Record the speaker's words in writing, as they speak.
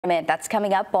That's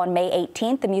coming up on May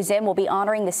 18th. The museum will be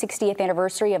honoring the 60th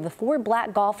anniversary of the 4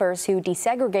 black golfers who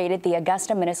desegregated the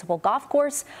Augusta Municipal Golf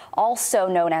Course, also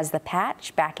known as the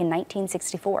Patch, back in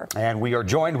 1964. And we are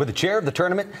joined with the chair of the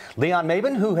tournament, Leon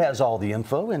Mabin, who has all the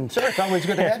info. And sir, it's always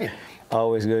good to have you.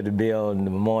 Always good to be on the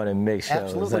morning mix show.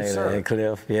 Absolutely, sir. And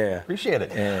Cliff, yeah. Appreciate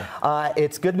it. Yeah.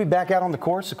 It's good to be back out on the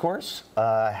course, of course.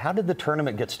 How did the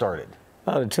tournament get started?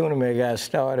 The tournament got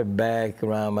started back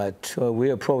around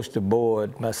we approached the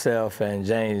board, myself and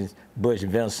James Bush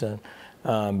Vincent,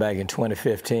 back in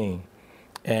 2015.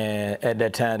 And at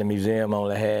that time, the museum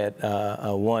only had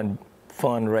one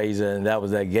fundraiser, and that was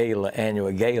that gala,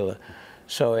 annual gala.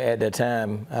 So at that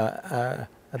time, I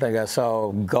think I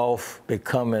saw golf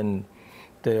becoming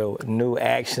the new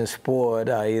action sport,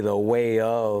 either a way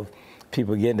of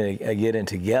people getting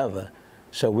together.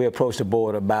 So we approached the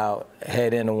board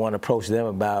had anyone approach them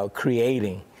about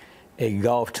creating a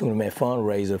golf tournament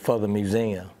fundraiser for the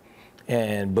museum.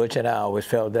 And Butch and I always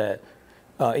felt that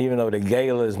even though the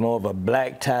gala is more of a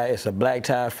black tie, it's a black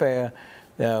tie affair,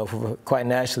 quite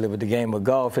naturally with the game of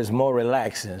golf, it's more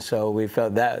relaxing. So we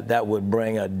felt that would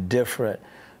bring a different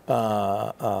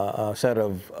set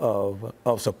of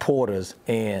supporters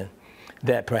in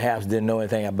that perhaps didn't know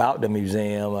anything about the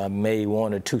museum, may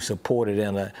wanted to support it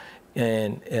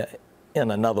in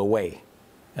another way,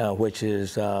 which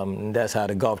is that's how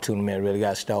the golf tournament really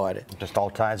got started. Just all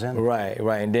ties in. Right.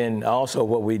 And then also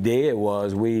what we did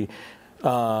was we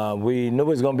knew it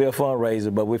was going to be a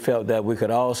fundraiser, but we felt that we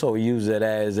could also use it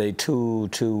as a tool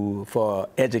for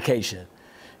education.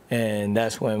 And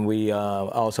that's when we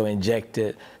also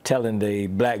injected telling the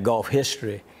black golf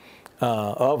history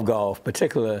of golf,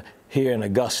 particularly here in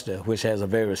Augusta, which has a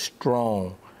very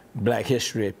strong black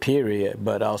history period,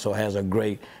 but also has a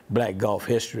great black golf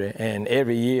history. And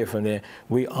every year from there,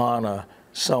 we honor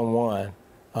someone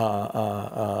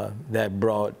that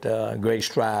brought great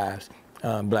strides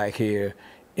black here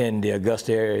in the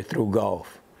Augusta area through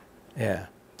golf. Yeah,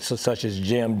 so such as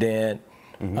Jim Dent,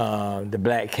 the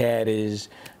Black Caddies,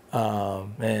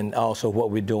 and also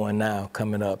what we're doing now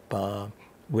coming up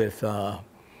with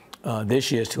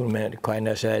this year's tournament. Quite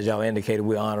naturally, as y'all indicated,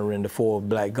 we're honoring the 4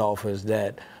 black golfers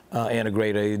that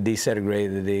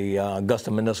desegregated the Augusta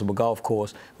Municipal Golf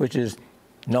Course, which is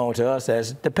known to us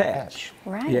as the Patch.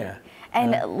 Right. Yeah.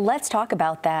 And let's talk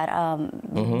about that.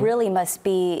 Really must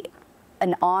be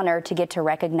an honor to get to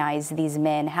recognize these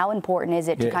men. How important is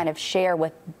it to kind of share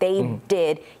what they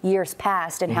did years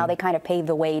past and how they kind of paved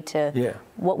the way to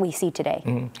what we see today?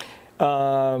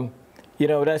 You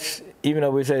know, that's, even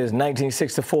though we say it's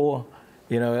 1964,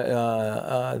 you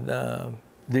know,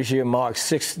 this year marks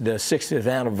the 60th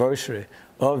anniversary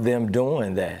of them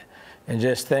doing that. And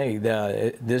just think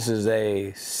that this is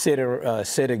a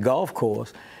city golf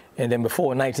course. And then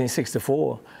before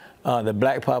 1964, the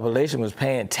black population was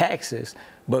paying taxes,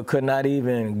 but could not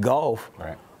even golf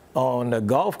on the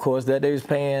golf course that they was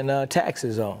paying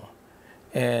taxes on.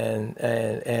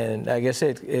 And I guess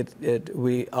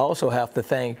we also have to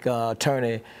thank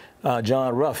attorney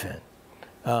John Ruffin.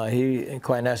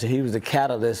 Quite naturally, he was the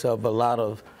catalyst of a lot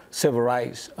of civil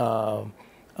rights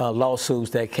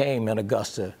lawsuits that came in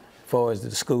Augusta, as far as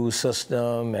the school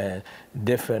system and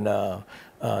different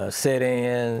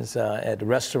sit-ins at the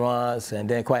restaurants, and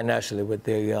then quite naturally with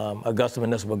the Augusta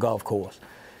Municipal Golf Course.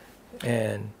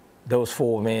 And those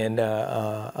 4 men,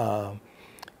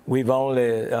 we've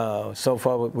only, so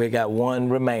far we got 1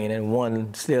 remaining,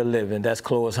 1 still living, that's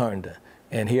Clovis Herndon.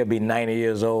 And he'll be 90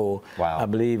 years old. Wow. I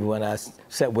believe when I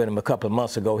sat with him a couple of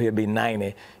months ago, he'll be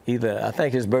 90. I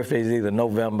think his birthday is either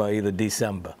November or either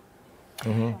December.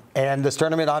 And this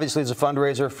tournament obviously is a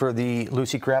fundraiser for the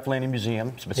Lucy Craft Laney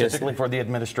Museum, specifically for the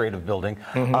administrative building.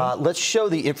 Let's show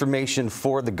the information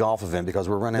for the golf event because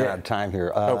we're running out of time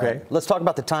here. Okay. Let's talk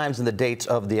about the times and the dates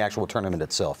of the actual tournament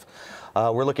itself.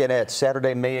 We're looking at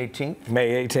Saturday, May 18th.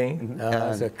 May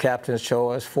 18th. It's a captain's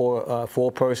choice for a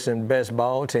 4-person best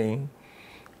ball team.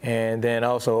 And then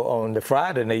also on the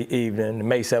Friday evening,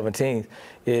 May 17th,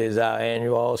 is our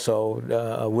annual,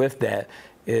 also with that,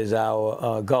 is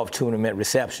our golf tournament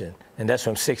reception. And that's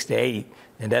from 6 to 8,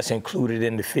 and that's included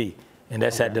in the fee. And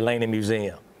that's at the Laney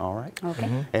Museum. All right.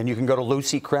 Okay. And you can go to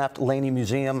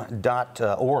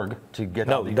LucyCraftLaneyMuseum.org to get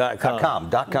 .com.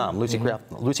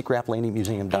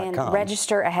 LucyCraftLaneyMuseum.com. And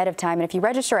register ahead of time. And if you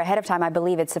register ahead of time, I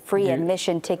believe it's a free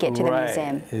admission ticket to the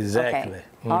museum. Exactly.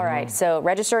 Okay. All right. So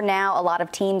register now. A lot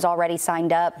of teams already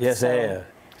signed up. Yes, they have.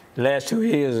 The last 2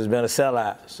 years has been a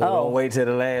sellout, so don't wait till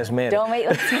the last minute. Don't wait.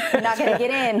 We're not going to get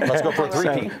in. Let's go for a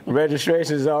three-peat.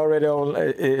 Registration is already on.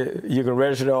 You can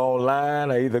register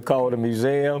online or either call the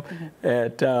museum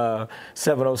at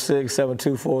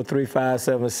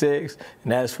 706-724-3576,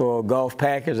 and that's for a golf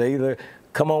package. Or either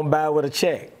come on by with a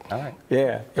check. All right.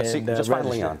 Yeah. Let's see, just find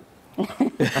Leon.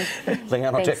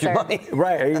 Leon, I'll check your money.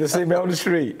 Right, or either see me on the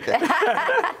street.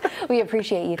 We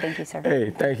appreciate you. Thank you, sir.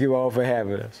 Hey, thank you all for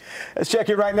having us. Let's check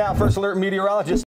in right now. First Alert meteorologist.